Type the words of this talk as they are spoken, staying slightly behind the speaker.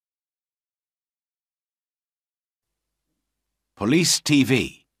Police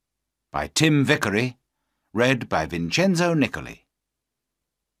TV by Tim Vickery, read by Vincenzo Nicoli.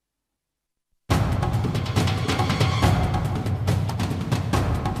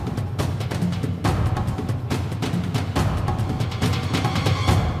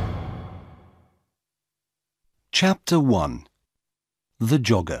 Chapter 1. The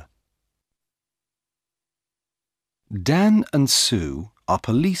Jogger. Dan and Sue are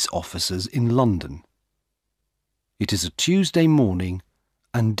police officers in London. It is a Tuesday morning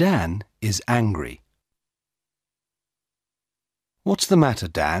and Dan is angry. "What's the matter,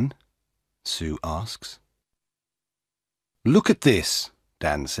 Dan?" Sue asks. "Look at this,"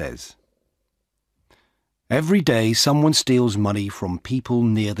 Dan says. "Every day someone steals money from people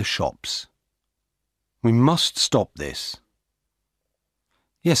near the shops. We must stop this."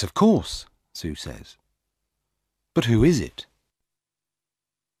 "Yes, of course," Sue says. "But who is it?"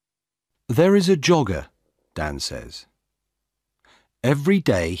 "There is a jogger," Dan says. "Every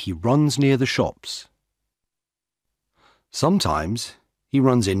day he runs near the shops. Sometimes he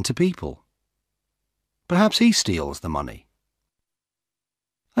runs into people. Perhaps he steals the money."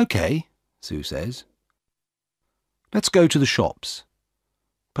 "OK," Sue says. "Let's go to the shops.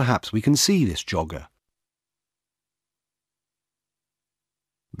 Perhaps we can see this jogger."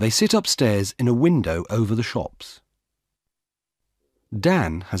 They sit upstairs in a window over the shops.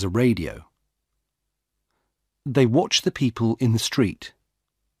 Dan has a radio. They watch the people in the street.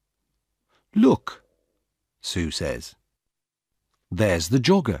 "Look," Sue says. "There's the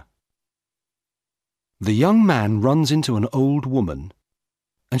jogger." The young man runs into an old woman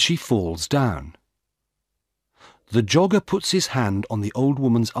and she falls down. The jogger puts his hand on the old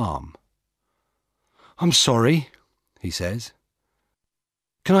woman's arm. "I'm sorry," he says.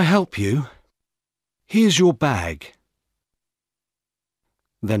 "Can I help you? Here's your bag."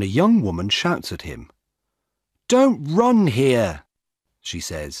 Then a young woman shouts at him. "Don't run here," she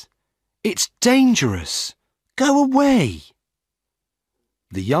says. "It's dangerous. Go away."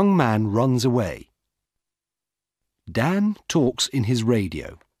 The young man runs away. Dan talks in his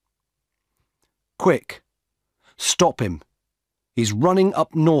radio. "Quick, stop him. He's running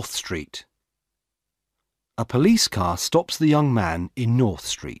up North Street." A police car stops the young man in North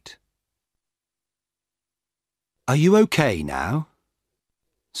Street. "Are you okay now?"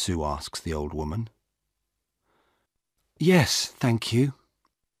 Sue asks the old woman. "Yes, thank you."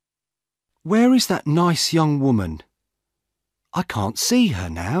 "Where is that nice young woman? I can't see her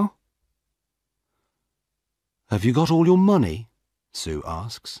now." "Have you got all your money?" Sue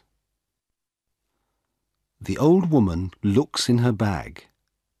asks. The old woman looks in her bag.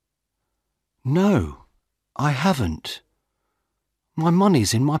 "No, I haven't. My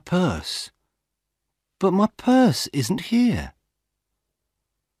money's in my purse. But my purse isn't here."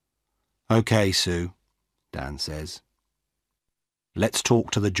 "OK, Sue," Dan says. "Let's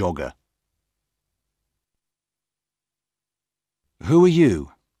talk to the jogger." "Who are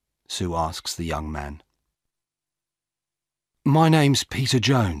you?" Sue asks the young man. "My name's Peter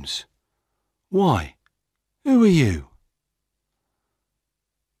Jones. Why? Who are you?"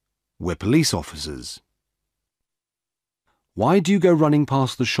 "We're police officers." "Why do you go running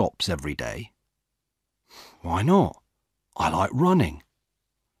past the shops every day?" "Why not? I like running."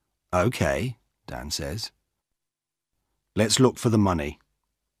 "OK," Dan says. "Let's look for the money."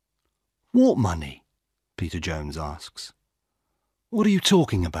 "What money?" Peter Jones asks. "What are you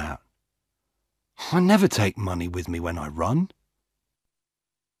talking about? I never take money with me when I run."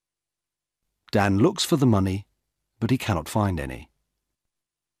 Dan looks for the money, but he cannot find any.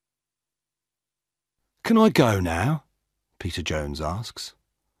 "Can I go now?" Peter Jones asks.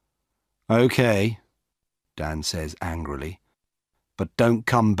 "OK," Dan says angrily, "but don't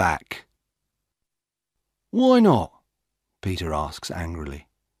come back." "Why not?" Peter asks angrily.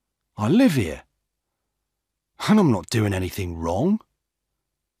 "I live here. And I'm not doing anything wrong."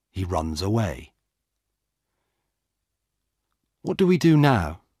 He runs away. "What do we do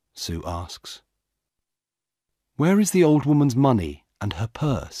now?" Sue asks. "Where is the old woman's money and her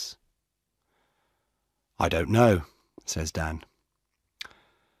purse?" "I don't know," says Dan.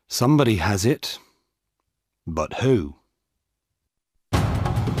 "Somebody has it. But who?"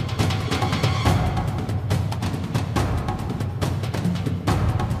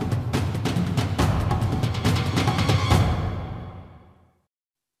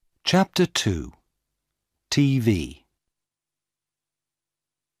 Chapter 2. TV.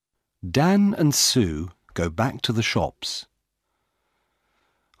 Dan and Sue go back to the shops.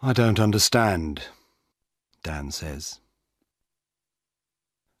 "I don't understand," Dan says.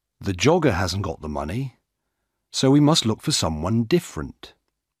 "The jogger hasn't got the money, so we must look for someone different."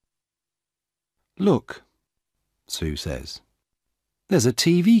 "Look," Sue says. There's a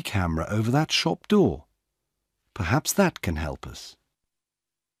TV camera over that shop door. Perhaps that can help us.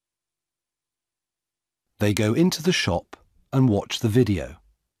 They go into the shop and watch the video.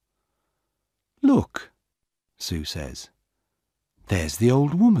 Look, Sue says. There's the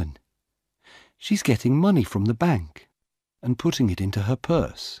old woman. She's getting money from the bank and putting it into her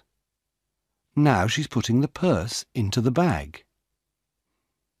purse. Now she's putting the purse into the bag.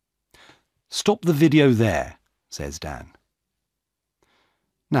 Stop the video there, says Dan.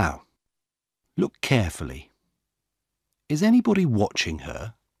 Now, look carefully. Is anybody watching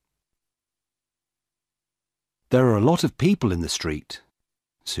her? There are a lot of people in the street,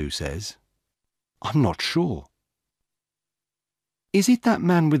 Sue says. I'm not sure. Is it that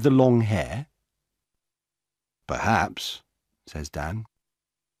man with the long hair? Perhaps, says Dan.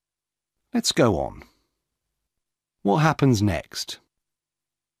 Let's go on. What happens next?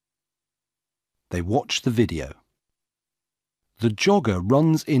 They watch the video. The jogger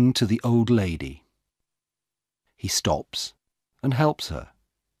runs into the old lady. He stops and helps her.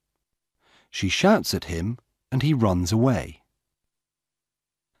 She shouts at him and he runs away.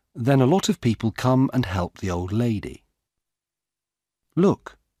 Then a lot of people come and help the old lady.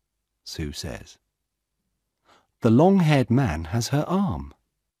 Look, Sue says. The long-haired man has her arm.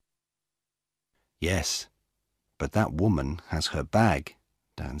 Yes, but that woman has her bag,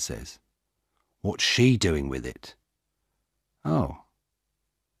 Dan says. What's she doing with it? Oh,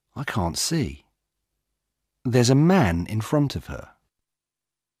 I can't see. There's a man in front of her.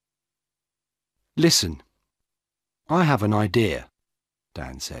 Listen, I have an idea,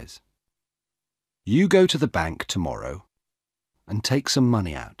 Dan says. You go to the bank tomorrow and take some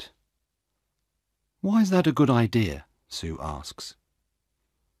money out. Why is that a good idea? Sue asks.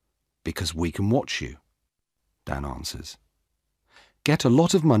 Because we can watch you, Dan answers. Get a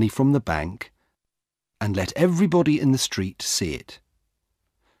lot of money from the bank and let everybody in the street see it.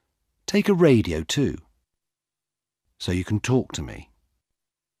 Take a radio too, so you can talk to me.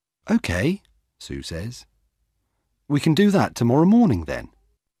 OK, Sue says. We can do that tomorrow morning then.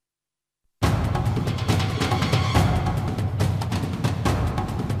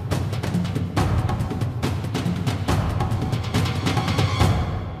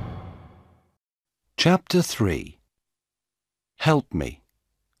 Chapter 3. Help me,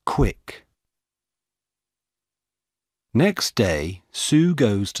 quick. Next day, Sue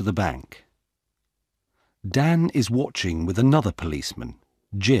goes to the bank. Dan is watching with another policeman,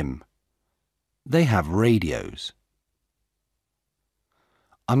 Jim. They have radios.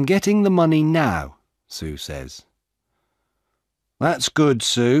 I'm getting the money now, Sue says. That's good,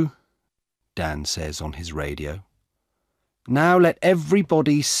 Sue, Dan says on his radio. Now let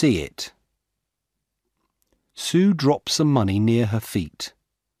everybody see it. Sue drops some money near her feet.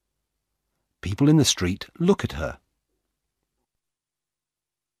 People in the street look at her.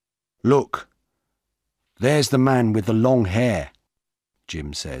 Look, there's the man with the long hair,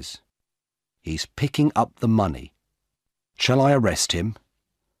 Jim says. He's picking up the money. Shall I arrest him?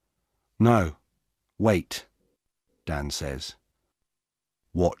 No, wait, Dan says.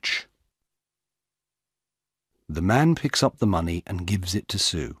 Watch. The man picks up the money and gives it to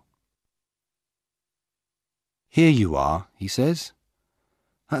Sue. Here you are, he says.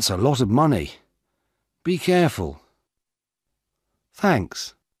 That's a lot of money. Be careful.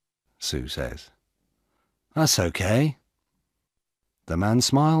 Thanks, Sue says. That's okay. The man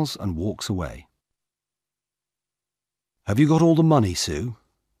smiles and walks away. Have you got all the money, Sue?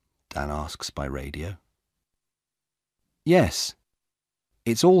 Dan asks by radio. Yes,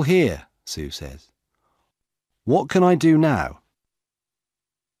 it's all here, Sue says. What can I do now?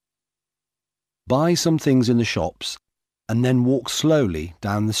 Buy some things in the shops and then walk slowly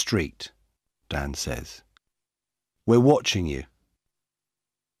down the street, Dan says. We're watching you.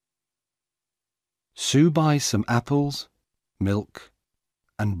 Sue buys some apples, milk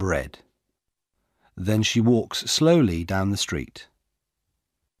and bread. Then she walks slowly down the street.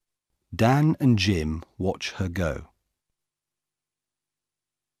 Dan and Jim watch her go.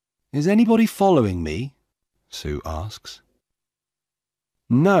 Is anybody following me? Sue asks.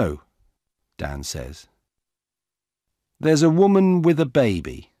 No, Dan says. There's a woman with a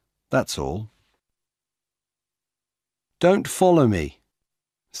baby, that's all. Don't follow me,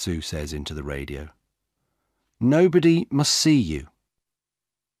 Sue says into the radio. Nobody must see you.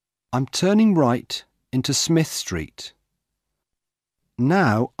 I'm turning right into Smith Street.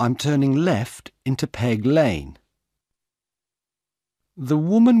 Now I'm turning left into Peg Lane. The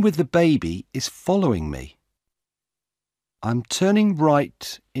woman with the baby is following me. I'm turning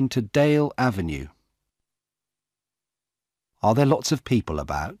right into Dale Avenue. Are there lots of people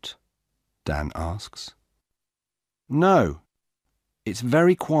about? Dan asks. No, It's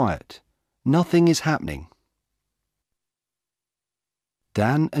very quiet. Nothing is happening.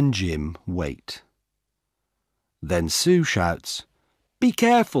 Dan and Jim wait. Then Sue shouts, "Be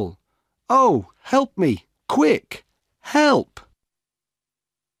careful! Oh, help me! Quick! Help!"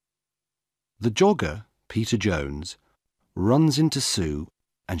 The jogger, Peter Jones, runs into Sue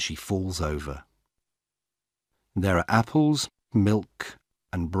and she falls over. There are apples, milk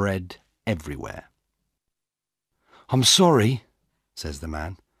and bread everywhere. "I'm sorry," says the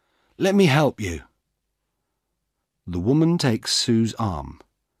man. "Let me help you." The woman takes Sue's arm.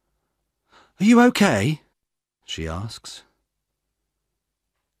 "Are you okay?" she asks.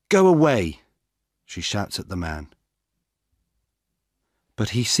 "Go away," she shouts at the man. But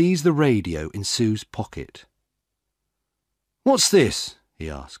he sees the radio in Sue's pocket. "What's this?" he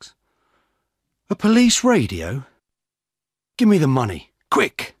asks. "A police radio? Give me the money,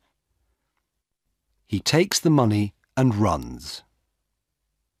 quick!" He takes the money and runs.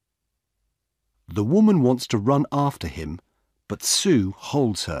 The woman wants to run after him, but Sue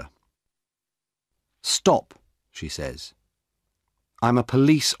holds her. "Stop," she says. "I'm a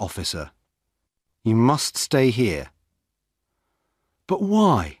police officer. You must stay here." "But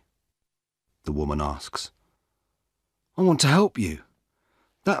why?" the woman asks. "I want to help you.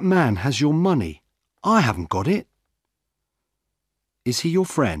 That man has your money. I haven't got it." "Is he your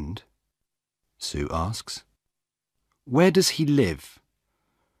friend?" Sue asks. "Where does he live?"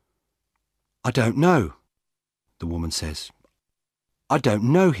 "I don't know," the woman says. "I don't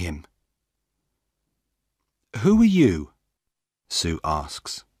know him." "Who are you?" Sue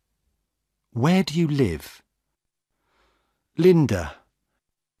asks. "Where do you live?" Linda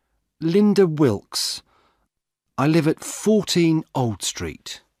Wilkes. I live at 14 Old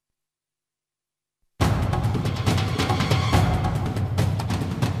Street."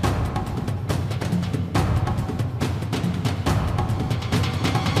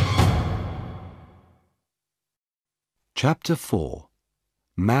 Chapter 4.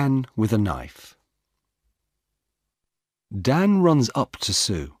 Man with a Knife. Dan runs up to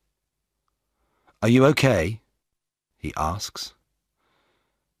Sue. "Are you okay?" he asks.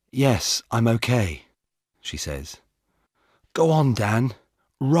 "Yes, I'm okay," she says. "Go on, Dan.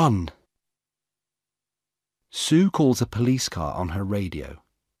 Run." Sue calls a police car on her radio.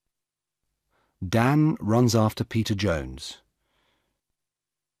 Dan runs after Peter Jones.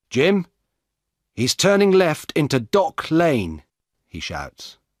 "Jim, he's turning left into Dock Lane," he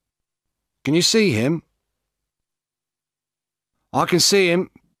shouts. "Can you see him?" "I can see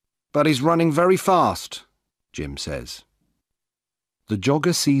him, but he's running very fast," Jim says. The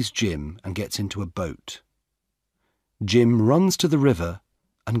jogger sees Jim and gets into a boat. Jim runs to the river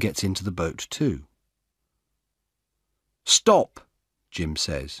and gets into the boat too. "Stop," Jim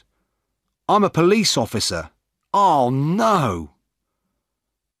says. "I'm a police officer." "Oh, no!"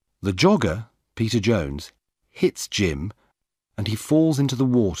 The jogger, Peter Jones, hits Jim and he falls into the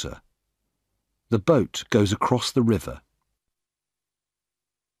water. The boat goes across the river.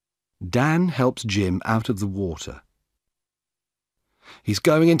 Dan helps Jim out of the water. "He's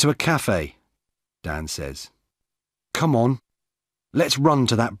going into a cafe," Dan says. "Come on, let's run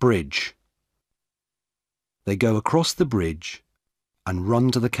to that bridge." They go across the bridge and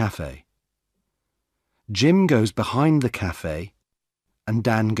run to the cafe. Jim goes behind the cafe and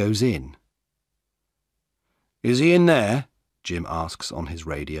Dan goes in. "Is he in there?" Jim asks on his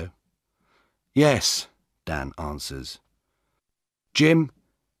radio. "Yes," Dan answers. "Jim,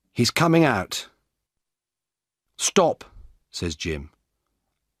 he's coming out." "Stop," says Jim.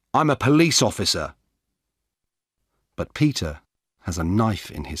 "I'm a police officer." But Peter has a knife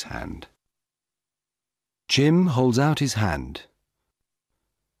in his hand. Jim holds out his hand.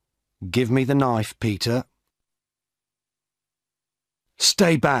 "Give me the knife, Peter."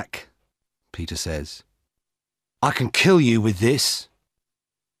 "Stay back," Peter says. "I can kill you with this."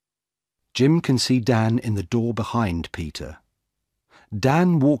 Jim can see Dan in the door behind Peter.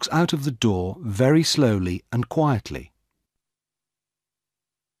 Dan walks out of the door very slowly and quietly.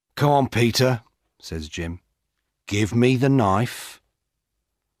 "Come on, Peter," says Jim. "Give me the knife."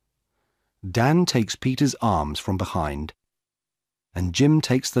 Dan takes Peter's arms from behind, and Jim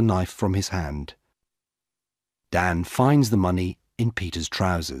takes the knife from his hand. Dan finds the money in Peter's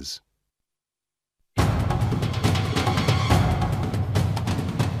trousers.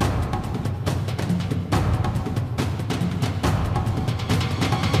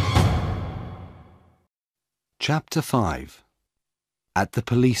 Chapter 5. At the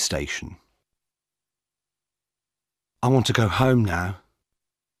police station. "I want to go home now,"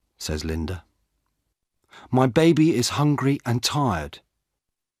 says Linda. "My baby is hungry and tired."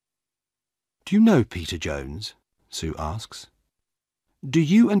 "Do you know Peter Jones?" Sue asks. Do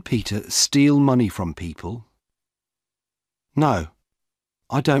you and Peter steal money from people? No,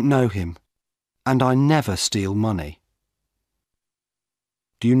 I don't know him, and I never steal money.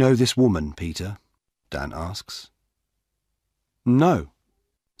 Do you know this woman, Peter? Dan asks. No,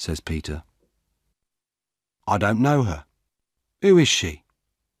 says Peter. I don't know her. Who is she?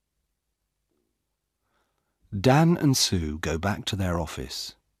 Dan and Sue go back to their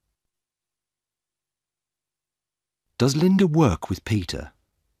office. Does Linda work with Peter?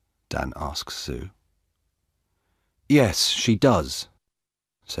 Dan asks Sue. Yes, she does,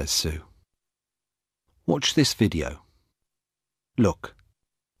 says Sue. Watch this video. Look,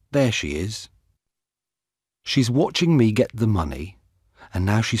 there she is. She's watching me get the money, and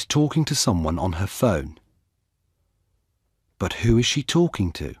now she's talking to someone on her phone. But who is she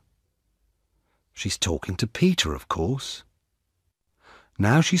talking to? She's talking to Peter, of course.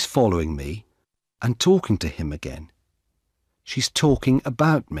 Now she's following me and talking to him again. She's talking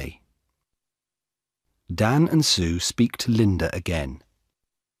about me. Dan and Sue speak to Linda again.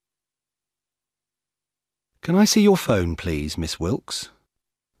 Can I see your phone, please, Miss Wilkes?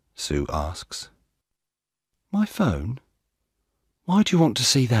 Sue asks. My phone? Why do you want to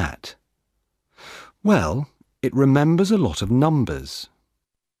see that? Well, it remembers a lot of numbers.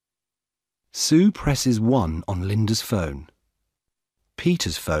 Sue presses 1 on Linda's phone.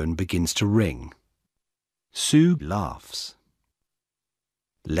 Peter's phone begins to ring. Sue laughs.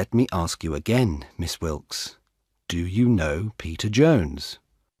 Let me ask you again, Miss Wilkes. Do you know Peter Jones?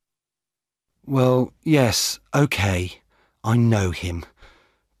 Well, yes, OK, I know him,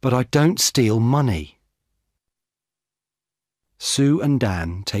 but I don't steal money. Sue and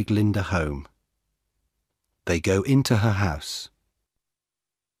Dan take Linda home. They go into her house.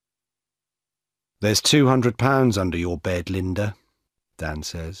 There's £200 under your bed, Linda, Dan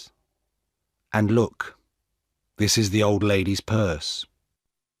says. And look, this is the old lady's purse.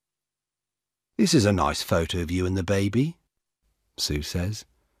 This is a nice photo of you and the baby, Sue says.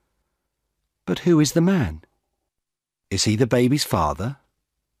 But who is the man? Is he the baby's father?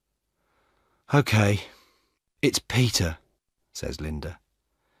 OK, it's Peter, says Linda.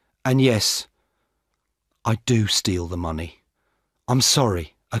 And yes, I do steal the money. I'm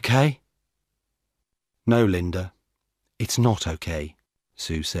sorry, OK? No, Linda, it's not OK,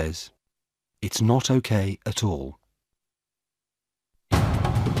 Sue says. It's not OK at all.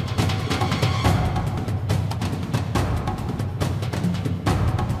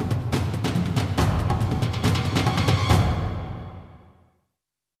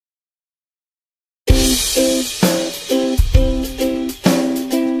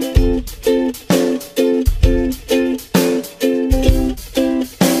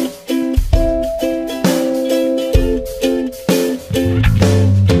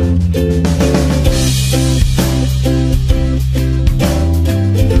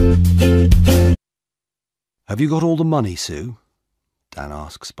 Have you got all the money, Sue? Dan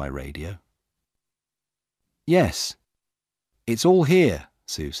asks by radio. Yes, it's all here,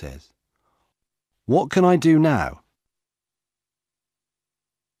 Sue says. What can I do now?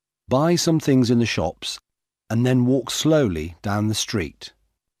 Buy some things in the shops and then walk slowly down the street,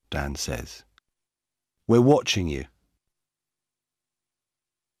 Dan says. We're watching you.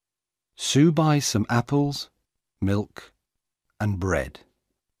 Sue buys some apples, milk and bread.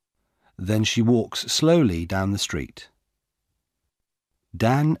 Then she walks slowly down the street.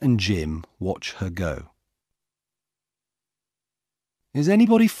 Dan and Jim watch her go. Is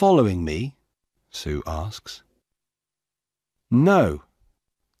anybody following me? Sue asks. No,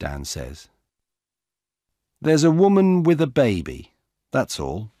 Dan says. There's a woman with a baby, that's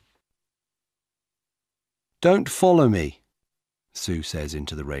all. Don't follow me, Sue says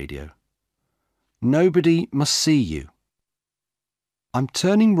into the radio. Nobody must see you. I'm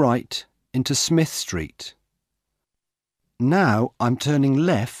turning right into Smith Street. Now I'm turning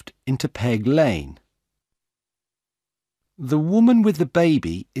left into Peg Lane. The woman with the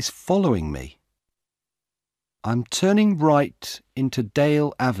baby is following me. I'm turning right into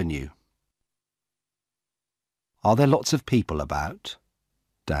Dale Avenue. Are there lots of people about?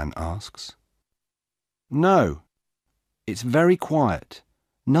 Dan asks. No, it's very quiet.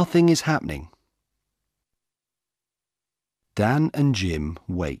 Nothing is happening. Dan and Jim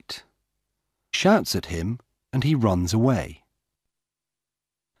wait. Shouts at him and he runs away.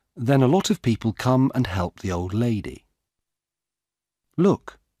 Then a lot of people come and help the old lady.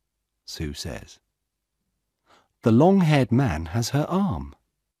 Look, Sue says. The long-haired man has her arm.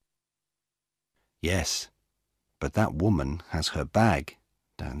 Yes, but that woman has her bag,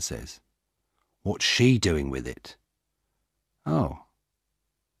 Dan says. What's she doing with it? Oh,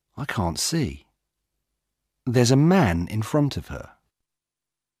 I can't see. There's a man in front of her.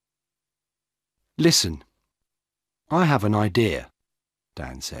 Listen, I have an idea,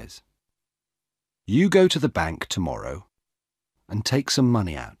 Dan says. You go to the bank tomorrow and take some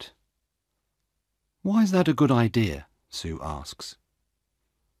money out. Why is that a good idea? Sue asks.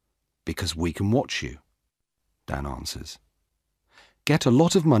 Because we can watch you, Dan answers. Get a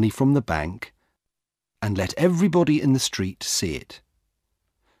lot of money from the bank and let everybody in the street see it.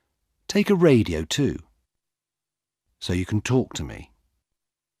 Take a radio too, so you can talk to me.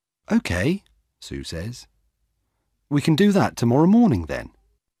 OK, Sue says. We can do that tomorrow morning then.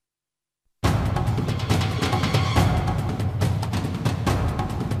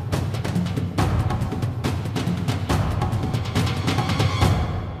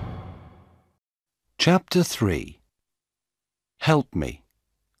 Chapter 3. Help me,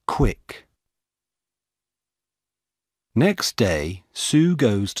 quick. Next day, Sue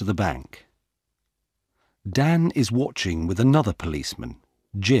goes to the bank. Dan is watching with another policeman,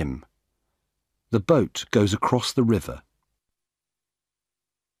 Jim. The boat goes across the river.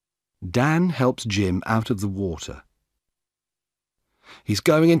 Dan helps Jim out of the water. He's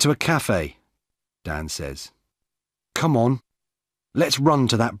going into a cafe, Dan says. Come on, let's run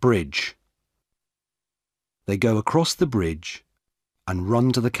to that bridge. They go across the bridge and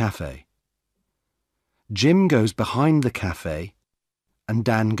run to the cafe. Jim goes behind the cafe and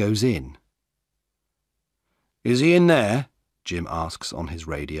Dan goes in. Is he in there? Jim asks on his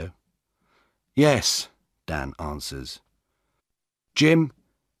radio. Yes, Dan answers. Jim,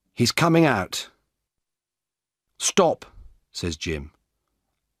 he's coming out. Stop, says Jim.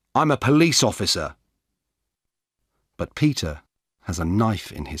 I'm a police officer. But Peter has a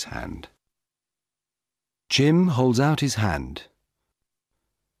knife in his hand. Jim holds out his hand.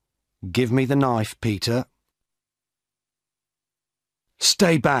 Give me the knife, Peter.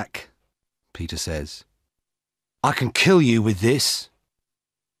 Stay back, Peter says. I can kill you with this.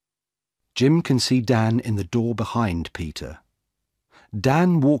 Jim can see Dan in the door behind Peter.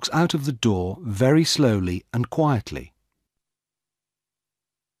 Dan walks out of the door very slowly and quietly.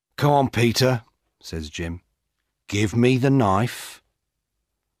 Come on, Peter, says Jim. Give me the knife.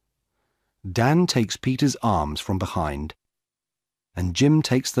 Dan takes Peter's arms from behind, and Jim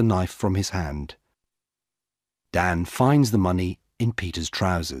takes the knife from his hand. Dan finds the money in Peter's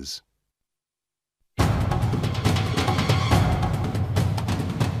trousers.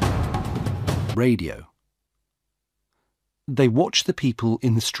 Radio. They watch the people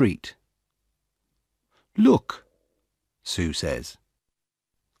in the street. Look, Sue says.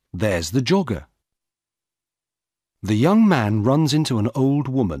 There's the jogger. The young man runs into an old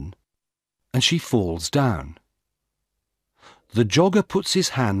woman and she falls down. The jogger puts his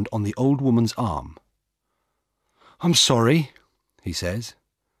hand on the old woman's arm. I'm sorry, he says.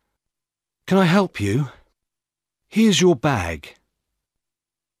 Can I help you? Here's your bag.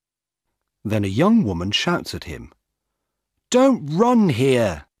 Then a young woman shouts at him. Don't run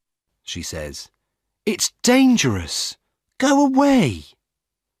here, she says. It's dangerous. Go away.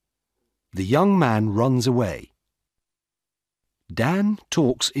 The young man runs away. Dan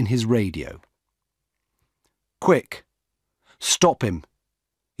talks in his radio. Quick, stop him.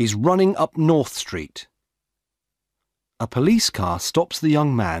 He's running up North Street. A police car stops the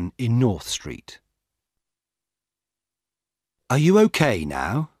young man in North Street. Are you okay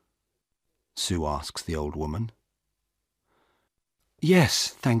now? Sue asks the old woman. Yes,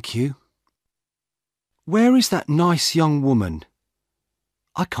 thank you. Where is that nice young woman?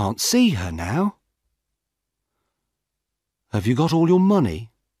 I can't see her now. Have you got all your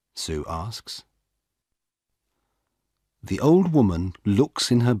money? Sue asks. The old woman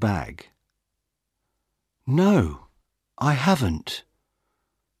looks in her bag. No, I haven't.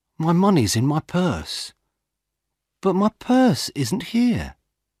 My money's in my purse. But my purse isn't here.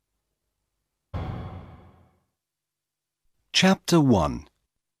 Chapter 1.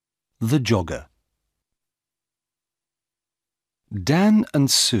 The Jogger. Dan and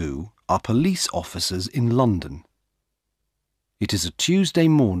Sue are police officers in London. It is a Tuesday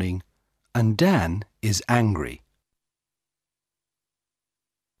morning and Dan is angry.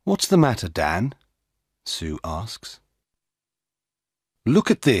 What's the matter, Dan? Sue asks.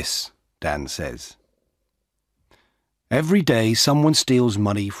 Look at this, Dan says. Every day someone steals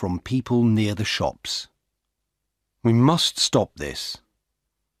money from people near the shops. We must stop this.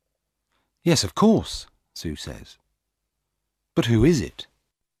 Yes, of course, Sue says. But who is it?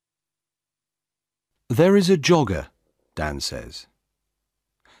 There is a jogger, Dan says.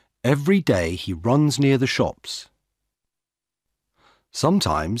 Every day he runs near the shops.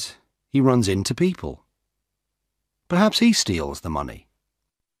 Sometimes he runs into people. Perhaps he steals the money.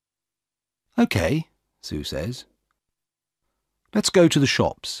 OK, Sue says. Let's go to the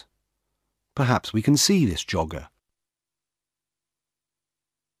shops. Perhaps we can see this jogger.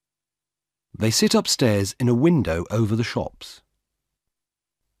 They sit upstairs in a window over the shops.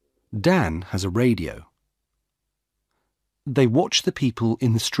 Dan has a radio. They watch the people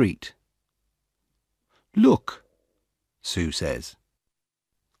in the street. Look, Sue says.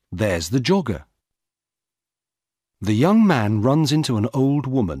 There's the jogger. The young man runs into an old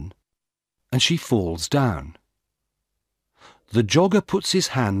woman and she falls down. The jogger puts his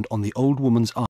hand on the old woman's arm.